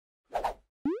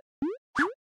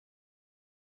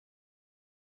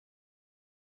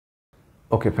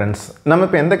Okay friends, நம்ம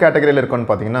இப்போ எந்த கேட்டகரியில் இருக்கோன்னு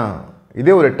பார்த்தீங்கன்னா,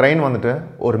 இதே ஒரு ட்ரெயின் வந்துட்டு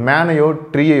ஒரு மேனையோ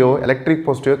ட்ரீயையோ எலக்ட்ரிக்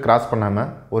போஸ்ட்டையோ கிராஸ் பண்ணாமல்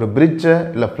ஒரு பிரிட்ஜை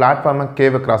இல்லை பிளாட்ஃபார்மை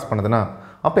கேவை கிராஸ் பண்ணுதுன்னா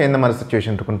அப்போ எந்த மாதிரி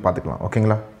சுச்சுவேஷன் இருக்குன்னு பார்த்துக்கலாம்.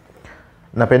 ஓகேங்களா?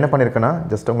 நான் இப்போ என்ன பண்ணியிருக்கேன்னா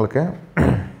ஜஸ்ட் உங்களுக்கு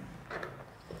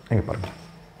இங்கே பாருங்கள்,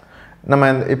 நம்ம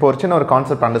இப்போ ஒரு சின்ன ஒரு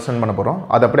கான்செப்ட் அண்டர்ஸ்டாண்ட் பண்ண போகிறோம்,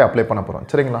 அதை அப்படியே அப்ளை பண்ண போகிறோம்.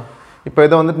 சரிங்களா? இப்போ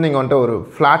இதை வந்துட்டு நீங்கள் வந்துட்டு ஒரு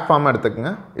பிளாட்ஃபார்மாக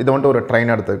எடுத்துக்கோங்க, இதை வந்துட்டு ஒரு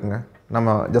ட்ரெயின் எடுத்துக்கோங்க.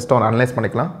 நம்ம ஜஸ்ட் ஒரு அனலைஸ்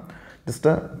பண்ணிக்கலாம். ஜஸ்ட்டு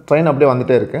ட்ரெயின் அப்படியே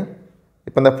வந்துகிட்டே இருக்குது.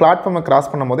 இப்போ இந்த பிளாட்ஃபார்மை கிராஸ்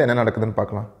பண்ணும்போது என்ன நடக்குதுன்னு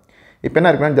பார்க்கலாம். இப்போ என்ன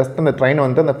இருக்குன்னா ஜஸ்ட் இந்த ட்ரெயின்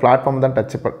வந்து அந்த பிளாட்ஃபார்ம் தான்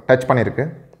டச் பண்ணியிருக்கு.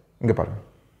 இங்கே பாருங்கள்,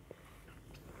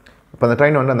 இப்போ அந்த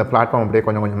ட்ரெயின் வந்து அந்த பிளாட்ஃபார்ம் அப்படியே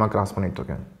கொஞ்சம் கொஞ்சமாக கிராஸ்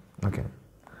பண்ணிகிட்ருக்கேன். ஓகே,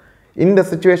 இந்த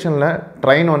சுச்சுவேஷனில்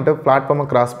ட்ரெயின் வந்துட்டு பிளாட்ஃபார்மை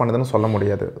கிராஸ் பண்ணுதுன்னு சொல்ல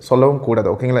முடியாது, சொல்லவும் கூடாது.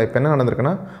 ஓகேங்களா? இப்போ என்ன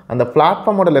நடந்திருக்குன்னா அந்த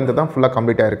பிளாட்ஃபார்மோட லென்த்து தான் ஃபுல்லாக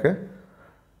கம்ப்ளீட் ஆகிருக்கு.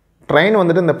 ட்ரெயின்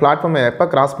வந்துட்டு இந்த பிளாட்ஃபார்மை எப்போ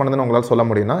கிராஸ் பண்ணுதுன்னு உங்களால் சொல்ல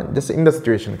முடியும்னா ஜஸ்ட் இந்த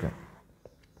சுச்சுவேஷனுக்கு.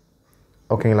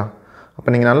 ஓகேங்களா? அப்போ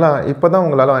நீங்கள் நல்லா இப்போ தான்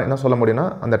உங்களால் என்ன சொல்ல முடியும்னா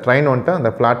அந்த ட்ரெயின் வந்துட்டு அந்த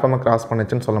பிளாட்ஃபார்மை கிராஸ்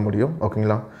பண்ணிச்சுன்னு சொல்ல முடியும்.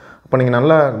 ஓகேங்களா? அப்போ நீங்கள்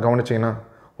நல்லா கவனிச்சிங்கன்னா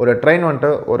ஒரு ட்ரெயின்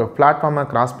வந்துட்டு ஒரு பிளாட்ஃபார்மை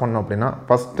கிராஸ் பண்ணணும் அப்படின்னா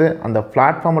ஃபஸ்ட்டு அந்த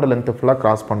பிளாட்ஃபார்மோட லென்த்து ஃபுல்லாக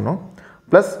கிராஸ் பண்ணணும்,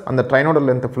 ப்ளஸ் அந்த ட்ரெயினோட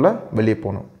லென்த்து ஃபுல்லாக வெளியே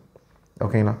போகணும்.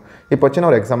 ஓகேங்களா? இப்போ சின்ன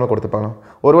ஒரு எக்ஸாம்பிள் கொடுத்து பார்க்கலாம்.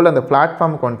 ஒருவேளை அந்த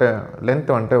பிளாட்ஃபார்முக்கு வந்துட்டு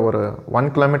லென்த்து வந்துட்டு ஒரு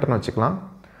 1 கிலோமீட்டர்னு வச்சுக்கலாம்,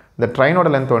 இந்த ட்ரெயினோட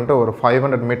லென்த் வந்துட்டு ஒரு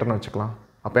 500 மீட்டர்னு வச்சுக்கலாம்.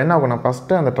 அப்போ என்ன ஆகும்னா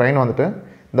ஃபஸ்ட்டு அந்த ட்ரெயின் வந்துட்டு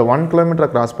இந்த 1 கிலோமீட்டரை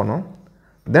கிராஸ் பண்ணும்,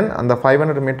 தென் அந்த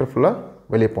 500 மீட்டர் ஃபுல்லாக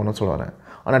வெளியே போகணும்னு சொல்லுவாங்க.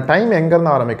 ஆனால் டைம்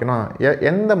எங்கேருந்து ஆரம்பிக்கும்னா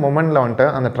எந்த மொமெண்ட்டில் வந்துட்டு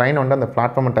அந்த ட்ரெயின் வந்துட்டு அந்த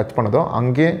பிளாட்ஃபார்மை டச் பண்ணதோ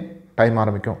அங்கேயே டைம்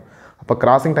ஆரம்பிக்கும். அப்போ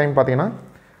கிராசிங் டைம் பார்த்தீங்கன்னா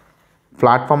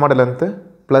பிளாட்ஃபார்மோட லென்த்து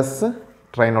ப்ளஸ்ஸு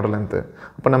ட்ரெயினோட லென்த்து.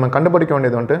 அப்போ நம்ம கண்டுபிடிக்க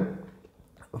வேண்டியது வந்துட்டு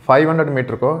 500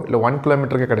 மீட்டருக்கோ இல்லை 1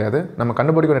 கிலோமீட்டருக்கே கிடையாது. நம்ம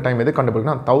கண்டுபிடிக்க வேண்டிய டைம் எது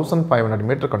கண்டுபிடிக்கணும், 1500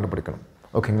 மீட்டர் கண்டுபிடிக்கணும்.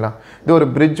 ஓகேங்களா? இது ஒரு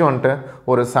பிரிட்ஜ் வந்துட்டு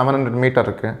ஒரு 700 மீட்டர்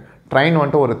இருக்குது, ட்ரெயின்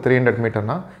வந்துட்டு ஒரு 300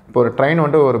 மீட்டர்னா, இப்போ ஒரு ட்ரெயின்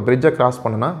வந்துட்டு ஒரு பிரிட்ஜை கிராஸ்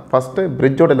பண்ணுன்னா ஃபஸ்ட்டு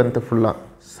பிரிட்ஜோட லென்த்து ஃபுல்லாக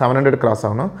 700 கிராஸ்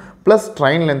ஆகணும், ப்ளஸ்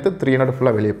ட்ரெயின் லென்த்து 300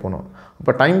 ஃபுல்லாக வெளியே போகணும்.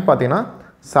 இப்போ டைம் பார்த்தீங்கன்னா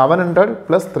 700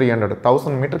 + 300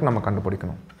 1000 மீட்டருக்கு நம்ம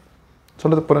கண்டுபிடிக்கணும்.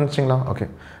 சொல்கிறது புரிஞ்சிங்களா? ஓகே,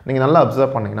 நீங்கள் நல்லா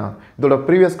அப்சர்வ் பண்ணிங்கன்னா இதோட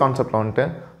ப்ரீவியஸ் கான்செப்டில் வந்துட்டு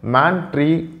மேன் ட்ரீ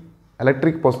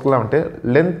எலக்ட்ரிக் போஸ்ட்டில் வந்துட்டு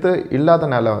லென்த்து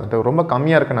இல்லாதனால வந்துட்டு ரொம்ப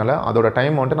கம்மியாக இருக்கனால அதோட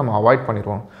டைம் வந்துட்டு நம்ம அவாய்ட்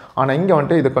பண்ணிடுவோம். ஆனால் இங்கே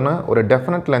வந்துட்டு இதுக்குன்னு ஒரு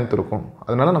டெஃபினட் லென்த் இருக்கும்,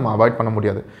 அதனால நம்ம அவாய்ட் பண்ண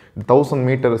முடியாது. 1000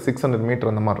 மீட்டர் 600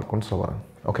 மீட்டர் அந்த மாதிரி இருக்கும்னு சொல்லுவாங்க.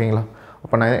 ஓகேங்களா?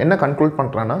 அப்போ நான் என்ன கன்க்ளூட்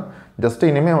பண்ணுறேன்னா ஜஸ்ட்டு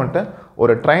இனிமேல் வந்துட்டு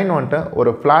ஒரு ட்ரெயின் வந்துட்டு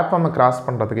ஒரு பிளாட்ஃபார்மை கிராஸ்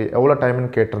பண்ணுறதுக்கு எவ்வளோ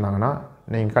டைம்னு கேட்டிருந்தாங்கன்னா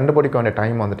நீங்கள் கண்டுபிடிக்க வேண்டிய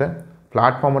டைம் வந்துட்டு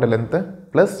பிளாட்ஃபார்மோட லென்த்து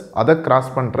ப்ளஸ் அதை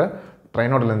கிராஸ் பண்ணுற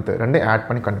ட்ரெயினோட லென்த்து ரெண்டையும் ஆட்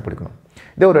பண்ணி கண்டுபிடிக்கணும்.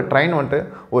 இதே ஒரு ட்ரெயின் வந்துட்டு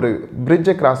ஒரு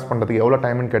பிரிட்ஜை கிராஸ் பண்ணுறதுக்கு எவ்வளோ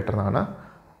டைம்னு கேட்டிருந்தாங்கன்னா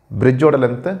பிரிட்ஜோட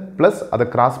லென்த்து ப்ளஸ் அதை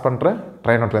கிராஸ் பண்ணுற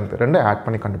ட்ரெயினோட லென்த்து ரெண்டும் ஆட்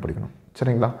பண்ணி கண்டுபிடிக்கணும்.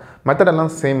 சரிங்களா?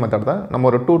 மெத்தடெல்லாம் சேம் மெத்தட் தான். நம்ம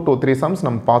ஒரு 2 to 3 சம்ஸ்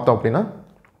நம்ம பார்த்தோம் அப்படின்னா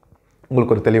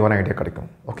உங்களுக்கு ஒரு தெளிவான ஐடியா கிடைக்கும்.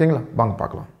 ஓகேங்களா? வாங்க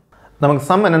பார்க்கலாம். நமக்கு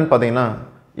சம் என்னென்னு பார்த்தீங்கன்னா,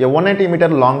 a 180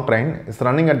 meter long train is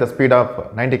running at the speed of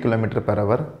 90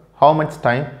 km/h. How much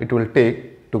time it will take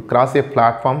to cross a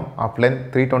platform of length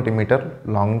 320 meter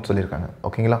longனு சொல்லியிருக்காங்க.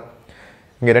 ஓகேங்களா?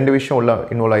 இங்கே 2 விஷயம்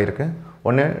இன்வால்வ் ஆகிருக்கு.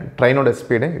 ஒன்று ட்ரெயினோட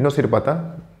ஸ்பீடு, இன்னொரு சைடு பார்த்தா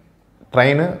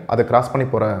ட்ரெயின் அதை கிராஸ் பண்ணி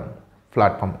போகிற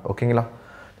பிளாட்ஃபார்ம். ஓகேங்களா?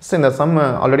 ஸோ இந்த சம்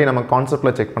ஆல்ரெடி நம்ம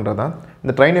கான்செப்டில் செக் பண்ணுறது தான்.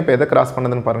 இந்த ட்ரெயின் இப்போ எதை கிராஸ்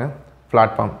பண்ணுதுன்னு பாருங்கள்,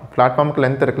 பிளாட்ஃபார்முக்கு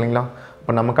லென்த் இருக்கு இல்லைங்களா?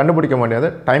 இப்போ நம்ம கண்டுபிடிக்க முடியாது,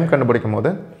 டைம் கண்டுபிடிக்கும்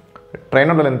போது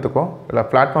ட்ரெயினோட லென்த்துக்கோ இல்லை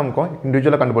பிளாட்ஃபார்முக்கோ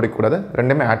இண்டிவிஜுவலாக கண்டுபிடிக்கக்கூடாது,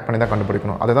 ரெண்டுமே ஆட் பண்ணி தான்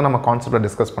கண்டுபிடிக்கணும். அதுதான் நம்ம கான்செப்டில்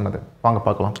டிஸ்கஸ் பண்ணது. வாங்க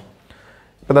பார்க்கலாம்.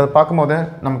 இப்போ அதை பார்க்கும்போது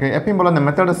நமக்கு எப்பயும் போல் இந்த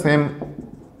மெத்தடு சேம்,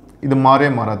 இது மாறவே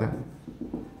மாறாது.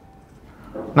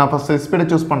 நான் ஃபஸ்ட்டு ஸ்பீடை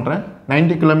சூஸ் பண்ணுறேன்.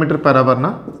 90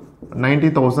 km/hனா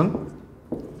 90,000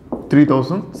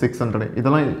 3600.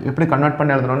 இதெல்லாம் எப்படி கன்வெர்ட்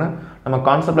பண்ணி எழுதணும்னு நம்ம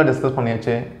கான்செப்டில் டிஸ்கஸ்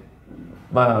பண்ணியாச்சு.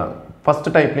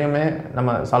 ஃபஸ்ட்டு டைப்லேயுமே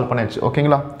நம்ம சால்வ் பண்ணியாச்சு.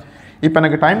 ஓகேங்களா? இப்போ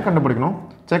எனக்கு டைம் கண்டுபிடிக்கணும்.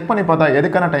 செக் பண்ணி பார்த்தா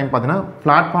எதுக்கான டைம் பார்த்தீங்கன்னா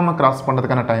பிளாட்ஃபார்மை கிராஸ்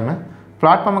பண்ணுறதுக்கான டைமு.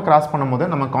 பிளாட்ஃபார்மை கிராஸ் பண்ணும்போது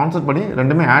நம்ம கான்செப்ட் படி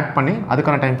ரெண்டுமே ஆட் பண்ணி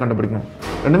அதுக்கான டைம் கண்டுபிடிக்கணும்.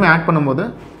 ரெண்டுமே ஆட் பண்ணும்போது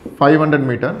 500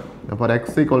 metre for x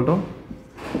 =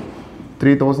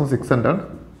 3600,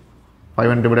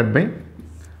 500 divided by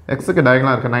எக்ஸுக்கு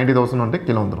டயகனலாக இருக்க 90,000 வந்துட்டு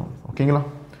கீழே வந்துடும். ஓகேங்களா?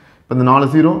 இப்போ இந்த 4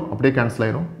 0 அப்படியே கேன்சல்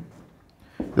ஆகிடும்.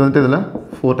 இது வந்துட்டு இதில்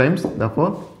 4 times, therefore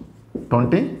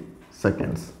 20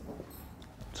 seconds.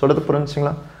 சொல்கிறது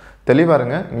புரிஞ்சுங்களா? தெளிவாக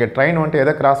இருங்க. இங்கே ட்ரெயின் வந்துட்டு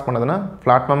எதை கிராஸ் பண்ணுதுன்னா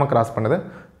பிளாட்ஃபார்மை கிராஸ் பண்ணுது.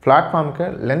 பிளாட்ஃபார்முக்கு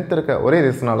லென்த் இருக்க ஒரே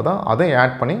ரீசனால தான் அதை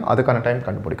ஆட் பண்ணி அதுக்கான டைம்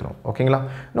கண்டுபிடிக்கணும். ஓகேங்களா?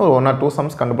 இன்னும் ஒரு 1 or 2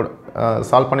 சம்ஸ்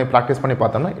சால்வ் பண்ணி ப்ராக்டிஸ் பண்ணி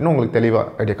பார்த்தோம்னா இன்னும் உங்களுக்கு தெளிவாக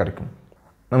ஐடியா கிடைக்கும்.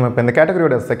 நம்ம இப்போ இந்த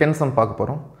கேட்டகரியோட செகண்ட் சம் பார்க்க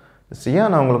போகிறோம். ஏன்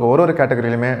நான் உங்களுக்கு ஒரு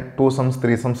கேட்டகரியிலுமே 2 sums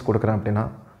 3 sums கொடுக்குறேன் அப்படின்னா,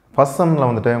 ஃபஸ்ட் சம்மில்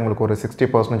வந்துட்டு உங்களுக்கு ஒரு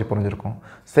 60% புரிஞ்சிருக்கும்,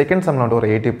 செகண்ட் சம்மில் வந்துட்டு ஒரு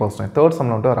 80%, தேர்ட்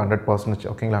சம்மில் வந்துட்டு ஒரு 100%.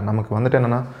 ஓகேங்களா? நமக்கு வந்துட்டு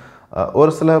என்னென்னா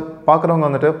ஒரு சில பார்க்குறவங்க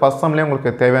வந்துட்டு ஃபஸ்ட் சம்லேயே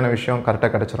உங்களுக்கு தேவையான விஷயம்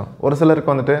கரெக்டாக கிடச்சிரும். ஒரு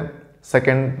சிலருக்கு வந்துட்டு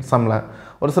செகண்ட் சம்மில்.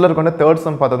 ஒரு சிலருக்கு வந்து தேர்ட்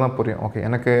சம் பார்த்தா தான் புரியும். ஓகே,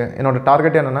 எனக்கு என்னோடய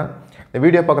டார்கெட் என்னென்னா இந்த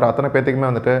வீடியோ பார்க்குற அத்தனை பேத்துக்குமே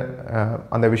வந்துட்டு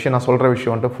அந்த விஷயம் நான் சொல்கிற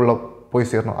விஷயம் வந்துட்டு ஃபுல்லாக போய்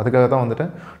சேரணும். அதுக்காக தான் வந்துட்டு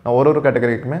நான் ஒரு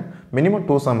கேட்டகரிக்குமே மினிமம்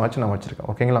 2 சம் ஆச்சு நான் வச்சுருக்கேன்.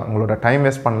 ஓகேங்களா, உங்களோட டைம்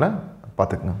வேஸ்ட் பண்ணல,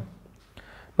 பார்த்துக்குங்க.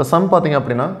 இப்போ சம் பார்த்தீங்க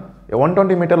அப்படின்னா,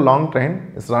 120 meter long train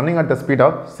is running at the speed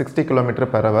of 60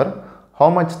 km/h. How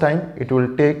much time it will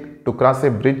take to cross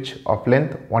a bridge of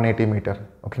length 180 meter?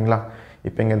 ஓகேங்களா,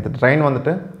 இப்போ இங்கே இந்த ட்ரெயின்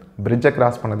வந்துட்டு பிரிட்ஜை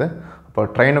கிராஸ் பண்ணுது. இப்போ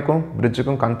ட்ரெயினுக்கும்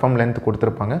பிரிட்ஜுக்கும் கன்ஃபார்ம் லென்த்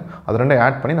கொடுத்துருப்பாங்க. அது ரெண்டும்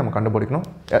ஆட் பண்ணி நம்ம கண்டுபிடிக்கணும்.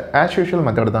 ஆஸ் யூஷுவல்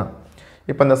மெத்தட் தான்.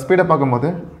 இப்போ இந்த ஸ்பீடை பார்க்கும்போது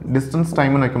டிஸ்டன்ஸ்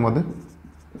டைம்னு வைக்கும்போது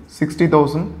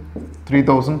 60,000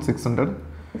 3,600.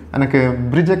 எனக்கு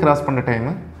பிரிட்ஜை கிராஸ் பண்ண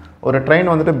டைமு, ஒரு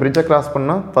ட்ரெயின் வந்துட்டு பிரிட்ஜை கிராஸ்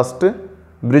பண்ணால் ஃபஸ்ட்டு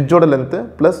பிரிட்ஜோட லென்த்து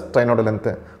ப்ளஸ் ட்ரெயினோட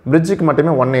லென்த்து. பிரிட்ஜுக்கு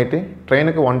மட்டுமே 180,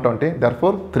 ட்ரெயினுக்கு 120,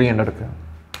 therefore 300.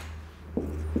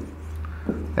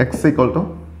 x equal to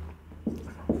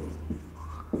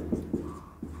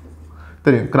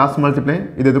தெரியும் கிராஸ் மல்டிப்ளை,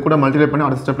 இது கூட மல்டிப்ளை பண்ணி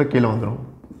அடுத்த ஸ்டெப்பில் கீழே வந்துடும்.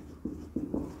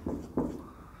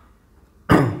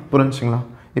 புரிஞ்சுங்களா?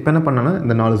 இப்போ என்ன பண்ணேன்னா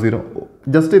இந்த 4 0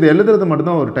 ஜஸ்ட் இது எழுதுறது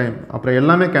மட்டும்தான் ஒரு டைம், அப்புறம்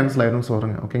எல்லாமே கேன்சல் ஆகிடும்னு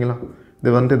சொல்கிறேங்க. ஓகேங்களா,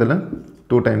 இது வந்துட்டு இதில்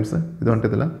 2 டைம்ஸு, இது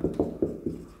வந்துட்டு இதில்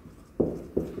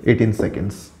 18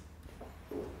 seconds.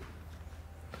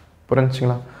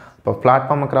 புரிஞ்சுங்களா? இப்போ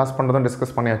பிளாட்ஃபார்மை கிராஸ் பண்ணுறதும்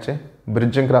டிஸ்கஸ் பண்ணியாச்சு,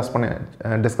 பிரிட்ஜும்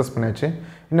டிஸ்கஸ் பண்ணியாச்சு.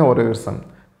 இன்னும் ஒரு சம்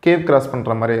கேவ் கிராஸ்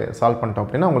பண்ணுற மாதிரி சால்வ் பண்ணிட்டோம்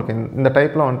அப்படின்னா உங்களுக்கு இந்த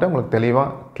டைப்பில் வந்துட்டு உங்களுக்கு தெளிவாக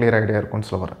கிளியர் ஐடியா இருக்கும்னு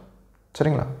சொல்ல வரேன்.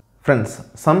 சரிங்களா ஃப்ரெண்ட்ஸ்?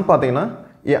 சம் பார்த்தீங்கன்னா,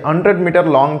 a 100 meter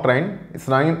long train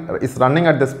is running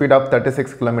at the speed of 36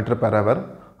 km/h.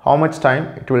 How much time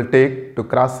it will take to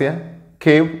cross a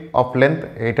cave of length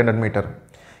 800 meter?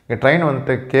 இங்கே ட்ரெயின்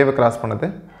வந்துட்டு கேவை கிராஸ் பண்ணுது.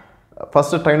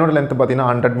 ஃபஸ்ட்டு ட்ரெயினோட லென்த்து பார்த்தீங்கன்னா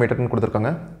 100 மீட்டர்னு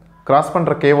கொடுத்துருக்காங்க. கிராஸ்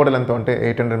பண்ணுற கேவோட length வந்துட்டு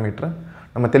 800 metre.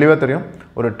 நம்ம தெளிவாக தெரியும்,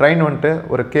 ஒரு ட்ரெயின் வந்துட்டு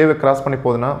ஒரு கேவை கிராஸ் பண்ணி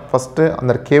போகுதுன்னா ஃபஸ்ட்டு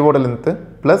அந்த கேவோட லென்த்து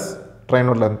ப்ளஸ்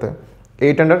ட்ரெயினோட லென்த்து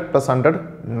 800 + 100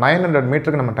 900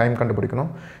 மீட்டருக்கு நம்ம டைம் கண்டுபிடிக்கணும்.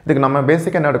 இதுக்கு நம்ம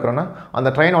பேசிக்காக என்ன எடுக்கிறோன்னா, அந்த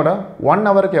ட்ரெயினோட 1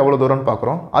 ஹவருக்கு எவ்வளோ தூரம்னு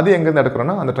பார்க்குறோம். அது எங்கேருந்து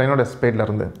எடுக்கிறோன்னா அந்த ட்ரெயினோட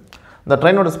ஸ்பீட்லேருந்து. அந்த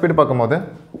ட்ரெயினோட ஸ்பீடு பார்க்கும்போது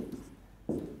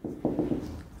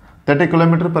 30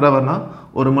 km/h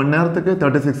ஒரு மணி நேரத்துக்கு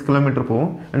 36 km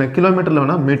போகும். எனக்கு கிலோமீட்டரில்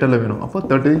வேணால் மீட்டரில் வேணும். அப்போ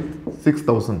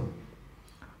 36,000.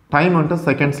 டைம் வந்துட்டு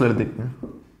செகண்ட்ஸில் எழுதிக்குங்க.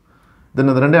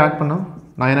 தென் அது ரெண்டு ஆட் பண்ணால்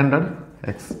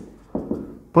 900x.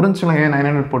 புரிஞ்சுங்களா ஏன்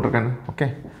 900 போட்டிருக்கேன்னு? ஓகே,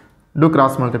 டூ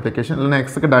கிராஸ் மல்டிப்ளிகேஷன், இல்லைன்னா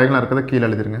எக்ஸுக்கு டயகனலாக இருக்கிறத கீழே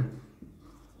எழுதிருங்க.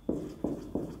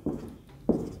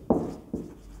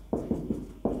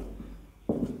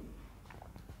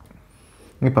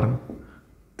 இங்கே பாருங்கள்,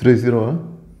 3 0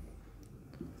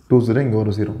 2 0, இங்கே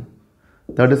ஒரு 0,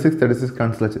 36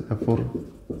 கேன்சல் ஆச்சு.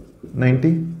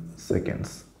 90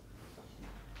 seconds.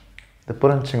 இது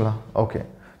புரிஞ்சுங்களா? ஓகே,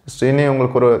 ஜஸ்ட் இனி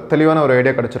உங்களுக்கு ஒரு தெளிவான ஒரு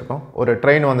ஐடியா கிடச்சிருக்கும். ஒரு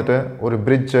ட்ரெயின் வந்துட்டு ஒரு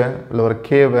பிரிட்ஜை இல்லை ஒரு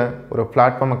கேவை ஒரு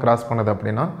பிளாட்ஃபார்மை கிராஸ் பண்ணது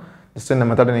அப்படின்னா ஜஸ்ட் இந்த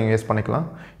மெத்தடை நீங்கள் யூஸ் பண்ணிக்கலாம்.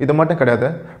 இது மட்டும் கிடையாது,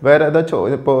 வேறு ஏதாச்சும்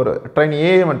இப்போ ஒரு ட்ரெயின் ஏ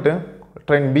வந்துட்டு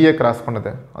ட்ரெயின் பியை கிராஸ்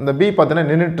பண்ணுது. அந்த பி பார்த்தீங்கன்னா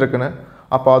நின்றுட்டுருக்குன்னு,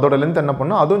 அப்போ அதோட லென்த் என்ன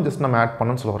பண்ணணும், அதுவும் ஜஸ்ட் நம்ம ஆட்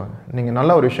பண்ணணும்னு சொல்கிறாங்க. நீங்கள்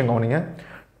நல்ல ஒரு விஷயம் கவனிங்க.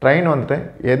 ட்ரெயின் வந்துட்டு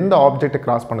எந்த ஆப்ஜெக்ட்டை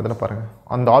கிராஸ் பண்ணுதுன்னு பாருங்கள்.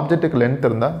 அந்த ஆப்ஜெக்ட்டுக்கு லென்த்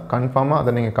இருந்தால் கன்ஃபார்மாக அதை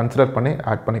நீங்கள் கன்சிடர் பண்ணி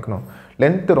ஆட் பண்ணிக்கணும்.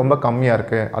 லென்த்து ரொம்ப கம்மியாக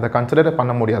இருக்குது, அதை கன்சிடர்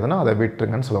பண்ண முடியாதுன்னா அதை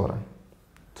விட்டுருங்கன்னு சொல்ல வரேன்.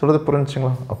 சொல்கிறது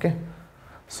புரிஞ்சுங்களா? ஓகே,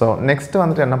 ஸோ நெக்ஸ்ட்டு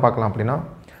வந்துட்டு என்ன பார்க்கலாம் அப்படின்னா,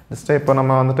 ஜஸ்ட்டு இப்போ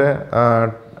நம்ம வந்துட்டு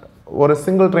ஒரு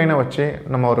சிங்கிள் ட்ரெயினை வச்சு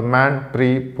நம்ம ஒரு மேன்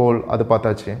ட்ரீ போல் அது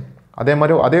பார்த்தாச்சு.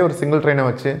 அதே ஒரு சிங்கிள் ட்ரெயினை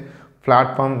வச்சு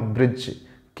பிளாட்ஃபார்ம் பிரிட்ஜ்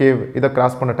கேவ் இதை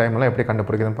கிராஸ் பண்ண டைம்லாம் எப்படி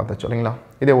கண்டுபிடிக்குதுன்னு பார்த்தாச்சு இல்லைங்களா?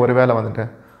 இதே ஒரு வேளை வந்துட்டு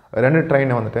 2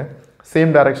 ட்ரெயினை வந்துட்டு சேம்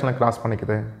டைரெக்ஷனில் கிராஸ்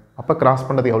பண்ணிக்குது, அப்போ கிராஸ்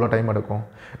பண்ணது எவ்வளோ டைம் எடுக்கும்?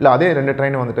 இல்லை அதே 2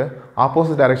 ட்ரெயின் வந்துட்டு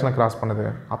ஆப்போசிட் டைரெக்ஷனில் கிராஸ் பண்ணுது,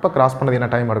 அப்போ கிராஸ் பண்ணது என்ன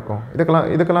டைம் எடுக்கும்?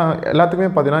 இதுக்கெல்லாம் எல்லாத்துக்குமே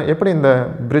பார்த்தீங்கன்னா எப்படி இந்த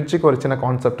பிரிட்ஜுக்கு ஒரு சின்ன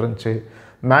கான்செப்ட் இருந்துச்சு,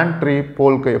 மேன் ட்ரீ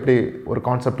போலுக்கு எப்படி ஒரு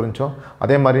கான்செப்ட் இருந்துச்சோ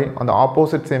அதே மாதிரி அந்த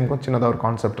ஆப்போசிட் சேமுக்கும் சின்னதாக ஒரு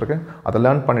கான்செப்ட் இருக்குது. அதை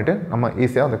லேர்ன் பண்ணிவிட்டு நம்ம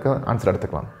ஈஸியாக அதுக்கு ஆன்சர்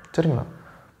எடுத்துக்கலாம். சரிங்களா?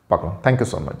 பார்க்கலாம். Thank you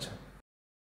so much.